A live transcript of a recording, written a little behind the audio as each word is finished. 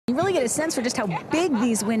You really get a sense for just how big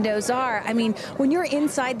these windows are. I mean, when you're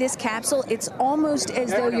inside this capsule, it's almost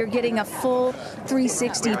as though you're getting a full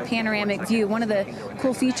 360 panoramic view. One of the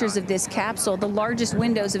cool features of this capsule, the largest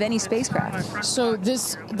windows of any spacecraft. So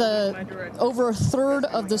over a third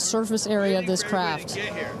of the surface area of this craft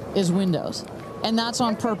is windows, and that's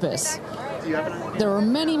on purpose. There were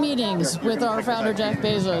many meetings with our founder, Jeff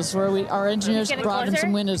Bezos, where our engineers brought him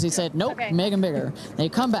some windows. He said, nope, make them bigger. They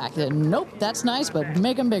come back, nope, that's nice, but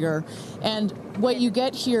make them bigger. And what you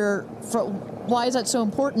get here, why is that so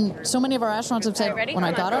important? So many of our astronauts have said, when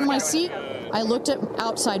I got out of my seat, I looked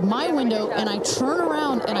outside my window, and I turned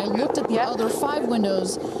around and I looked at the other 5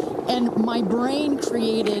 windows, and my brain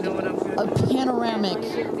created a panoramic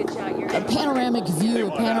view,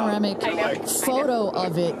 a panoramic photo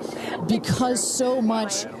of it, because so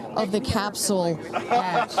much of the capsule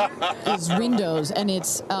is windows, and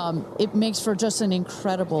it makes for just an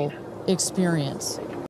incredible experience.